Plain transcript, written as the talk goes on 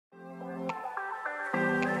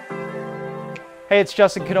Hey, it's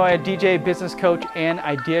Justin Kanoya, DJ, business coach, and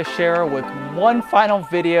idea sharer with one final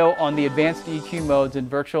video on the advanced EQ modes in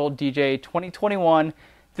Virtual DJ 2021.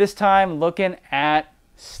 This time looking at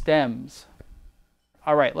stems.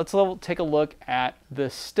 All right, let's take a look at the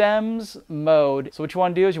stems mode. So what you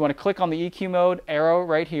want to do is you want to click on the EQ mode arrow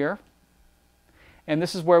right here. And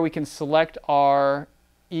this is where we can select our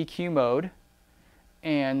EQ mode.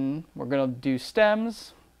 And we're going to do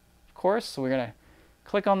stems, of course. So we're going to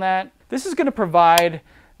click on that. This is going to provide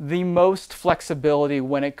the most flexibility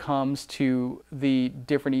when it comes to the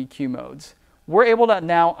different EQ modes. We're able to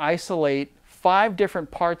now isolate 5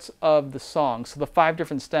 different parts of the song, so the 5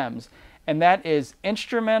 different stems, and that is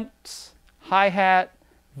instruments, hi-hat,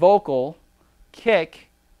 vocal, kick,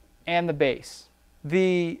 and the bass.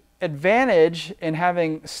 The advantage in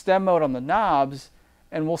having stem mode on the knobs,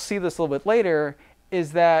 and we'll see this a little bit later,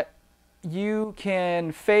 is that you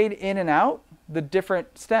can fade in and out the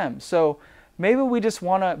different stems. So maybe we just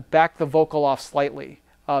want to back the vocal off slightly.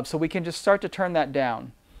 So we can just start to turn that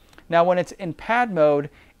down. Now when it's in pad mode,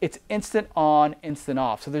 it's instant on, instant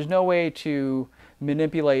off. So there's no way to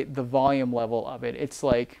manipulate the volume level of it. It's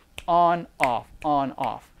like on, off, on,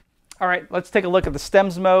 off. All right, let's take a look at the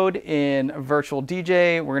stems mode in Virtual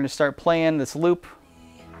DJ. We're going to start playing this loop.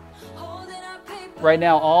 Right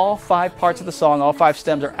now, all 5 parts of the song, all 5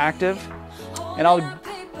 stems are active. And I'll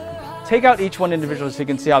take out each one individually so you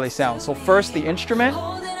can see how they sound. So first, the instrument.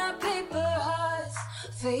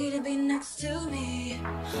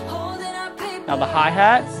 Now the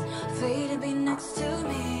hi-hat.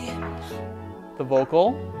 The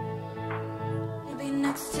vocal.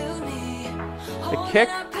 The kick.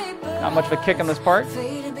 Not much of a kick on this part.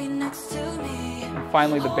 And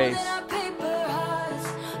finally the bass.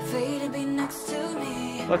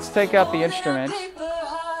 Let's take out the instrument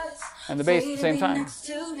and the bass at the same time.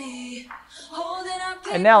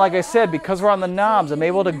 And now, like I said, because we're on the knobs, I'm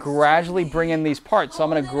able to gradually bring in these parts. So I'm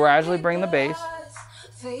going to gradually bring the bass.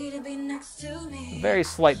 Very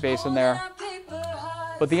slight bass in there.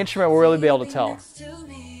 But the instrument will really be able to tell.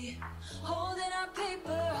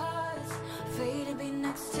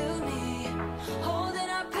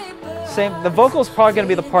 The vocal is probably going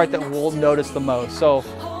to be the part that we'll notice the most. So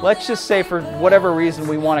let's just say for whatever reason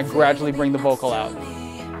we want to gradually bring the vocal out.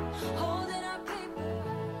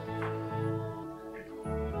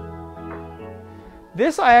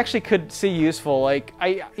 This I actually could see useful. Like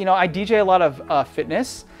I DJ a lot of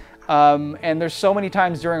fitness, and there's so many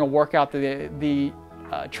times during a workout that the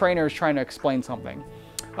trainer is trying to explain something.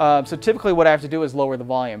 So typically what I have to do is lower the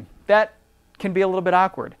volume. That can be a little bit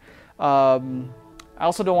awkward. I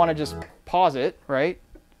also don't want to just pause it, right?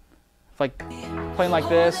 Like playing like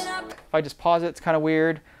this, if I just pause it, it's kind of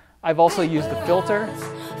weird. I've also used the filter.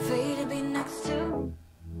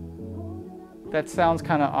 That sounds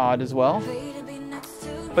kind of odd as well.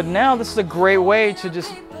 But now this is a great way to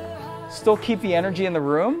just still keep the energy in the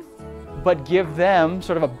room, but give them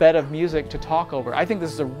sort of a bed of music to talk over. I think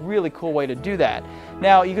this is a really cool way to do that.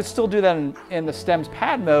 Now, you could still do that in the stems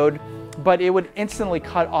pad mode, but it would instantly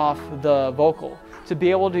cut off the vocal. To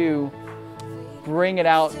be able to bring it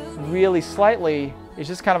out really slightly is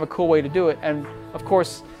just kind of a cool way to do it. And of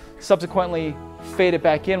course, subsequently fade it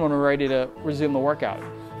back in when we're ready to resume the workout.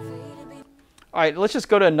 All right, let's just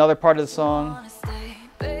go to another part of the song.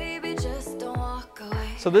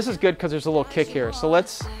 So this is good because there's a little kick here. So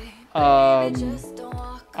let's, I'm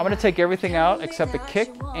going to take everything out except the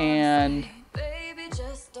kick and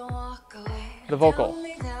the vocal.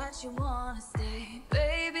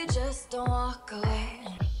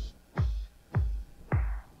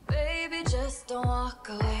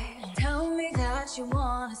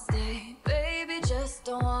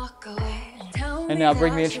 And now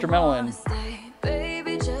bring the instrumental in.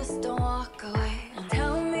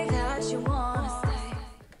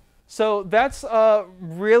 So that's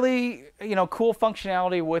really cool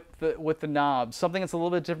functionality with the knobs. Something that's a little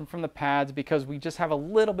bit different from the pads because we just have a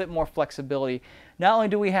little bit more flexibility. Not only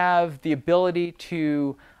do we have the ability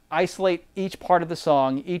to isolate each part of the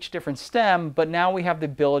song, each different stem, but now we have the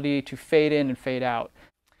ability to fade in and fade out.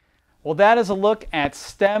 Well, that is a look at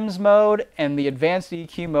stems mode and the advanced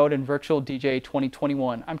EQ mode in Virtual DJ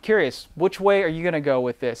 2021. I'm curious, which way are you going to go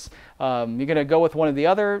with this? You're going to go with one of the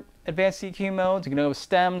other advanced EQ modes, you're going to go with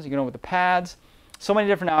stems, you're going to go with the pads. So many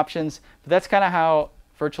different options, but that's kind of how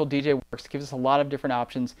Virtual DJ works. It gives us a lot of different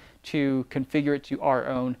options to configure it to our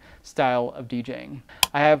own style of DJing.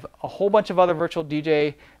 I have a whole bunch of other Virtual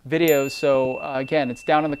DJ videos, so again, it's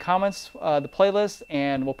down in the comments, the playlist,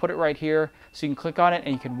 and we'll put it right here so you can click on it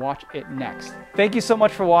and you can watch it next. Thank you so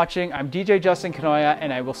much for watching. I'm DJ Justin Kanoya,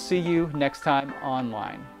 and I will see you next time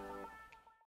online.